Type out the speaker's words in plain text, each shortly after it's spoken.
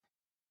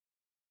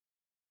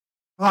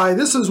Hi,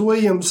 this is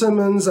William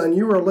Simmons, and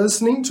you are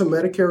listening to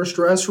Medicare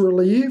Stress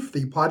Relief,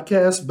 the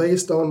podcast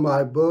based on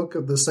my book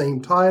of the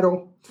same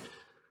title.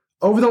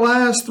 Over the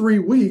last 3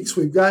 weeks,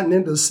 we've gotten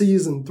into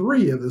season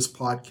 3 of this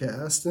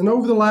podcast, and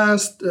over the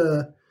last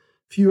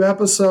few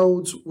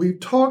episodes, we've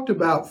talked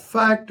about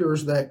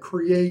factors that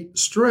create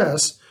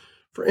stress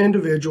for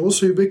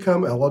individuals who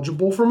become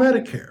eligible for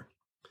Medicare.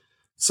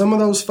 Some of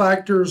those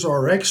factors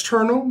are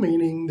external,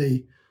 meaning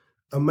the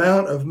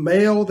amount of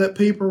mail that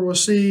people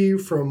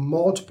receive from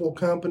multiple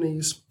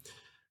companies.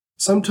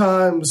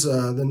 Sometimes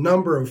the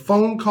number of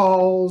phone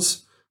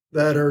calls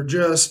that are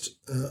just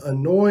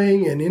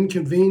annoying and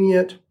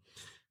inconvenient.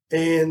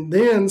 And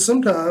then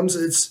sometimes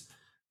it's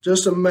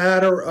just a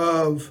matter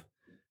of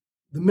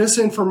the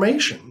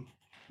misinformation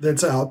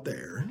that's out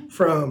there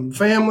from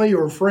family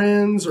or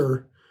friends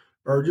or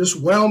just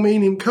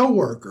well-meaning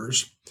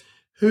coworkers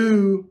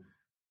who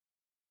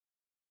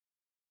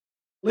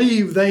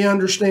believe they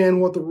understand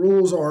what the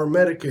rules are in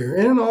Medicare,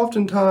 and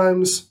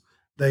oftentimes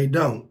they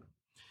don't.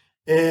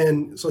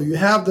 And so you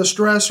have the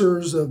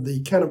stressors of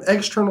the kind of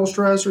external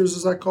stressors,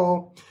 as I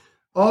call,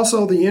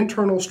 also the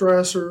internal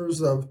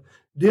stressors of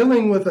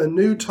dealing with a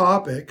new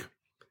topic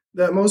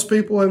that most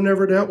people have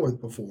never dealt with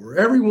before.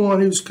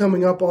 Everyone who's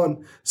coming up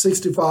on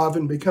 65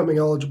 and becoming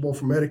eligible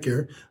for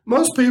Medicare,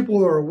 most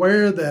people are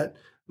aware that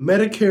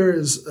Medicare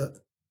is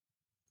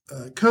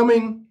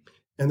coming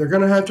and they're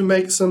going to have to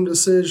make some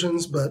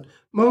decisions, but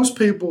most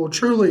people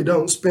truly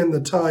don't spend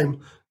the time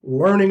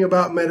learning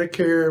about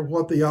Medicare,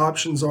 what the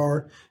options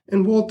are,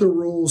 and what the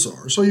rules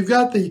are. So you've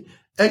got the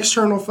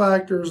external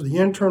factors, the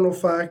internal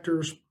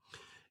factors,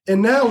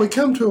 and now we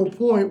come to a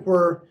point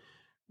where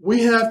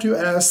we have to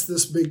ask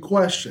this big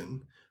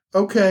question.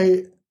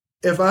 Okay,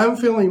 if I'm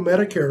feeling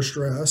Medicare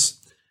stress,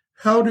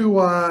 how do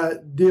I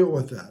deal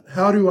with that?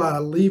 How do I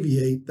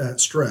alleviate that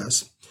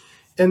stress?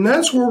 And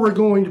that's where we're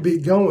going to be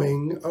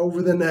going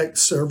over the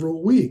next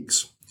several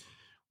weeks.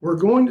 We're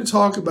going to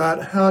talk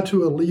about how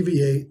to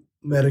alleviate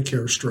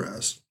Medicare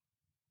stress.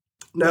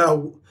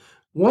 Now,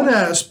 one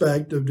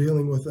aspect of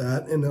dealing with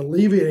that and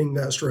alleviating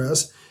that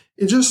stress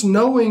is just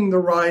knowing the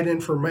right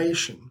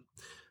information.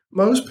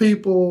 Most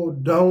people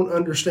don't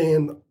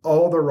understand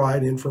all the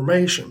right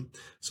information.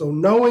 So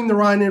knowing the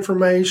right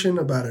information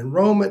about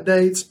enrollment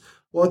dates,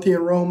 what the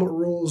enrollment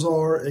rules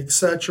are,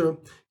 etc.,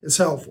 is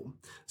helpful.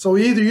 So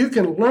either you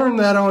can learn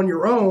that on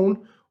your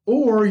own,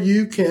 or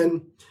you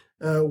can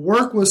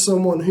work with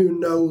someone who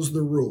knows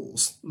the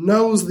rules,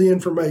 knows the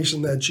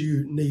information that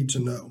you need to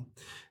know.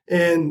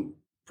 And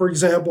for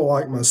example,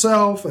 like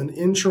myself, an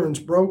insurance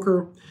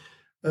broker,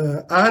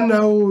 I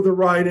know the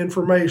right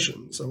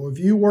information. So if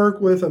you work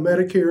with a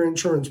Medicare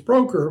insurance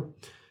broker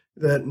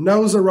that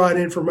knows the right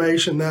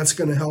information, that's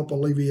going to help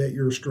alleviate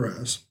your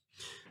stress.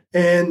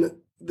 And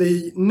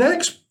the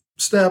next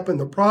step in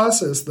the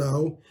process,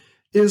 though,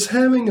 is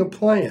having a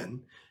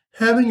plan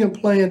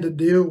to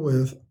deal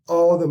with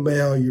all the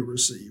mail you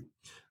receive,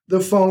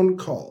 the phone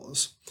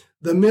calls,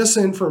 the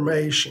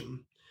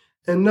misinformation,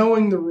 and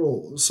knowing the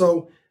rules.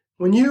 So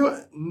when you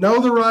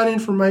know the right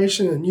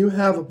information and you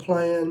have a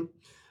plan,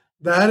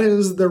 that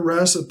is the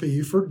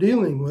recipe for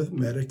dealing with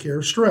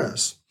Medicare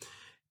stress.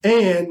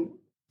 And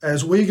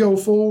as we go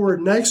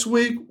forward next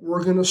week,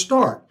 we're going to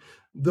start.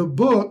 The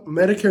book,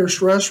 Medicare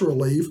Stress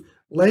Relief,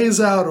 lays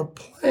out a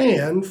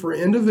plan for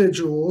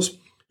individuals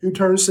who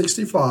turn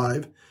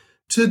 65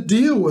 to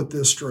deal with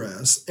this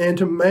stress and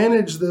to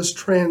manage this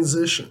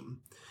transition.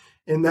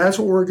 And that's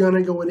what we're going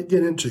to go and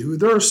get into.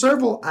 There are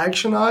several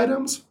action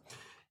items,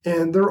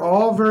 and they're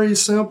all very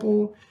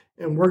simple,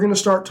 and we're going to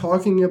start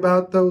talking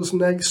about those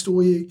next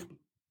week.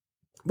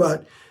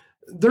 But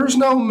there's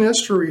no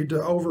mystery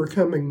to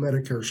overcoming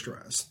Medicare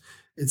stress.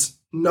 It's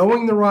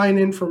knowing the right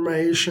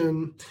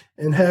information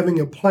and having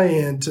a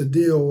plan to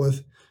deal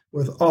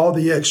with all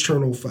the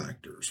external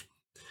factors.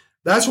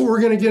 That's what we're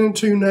going to get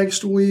into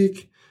next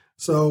week.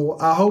 So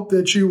I hope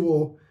that you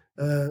will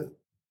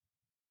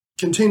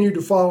continue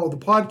to follow the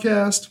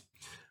podcast.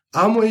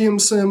 I'm William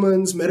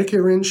Simmons,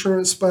 Medicare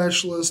Insurance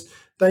Specialist.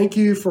 Thank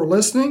you for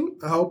listening.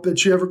 I hope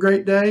that you have a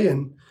great day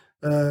and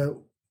that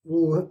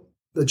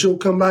you'll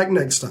come back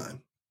next time.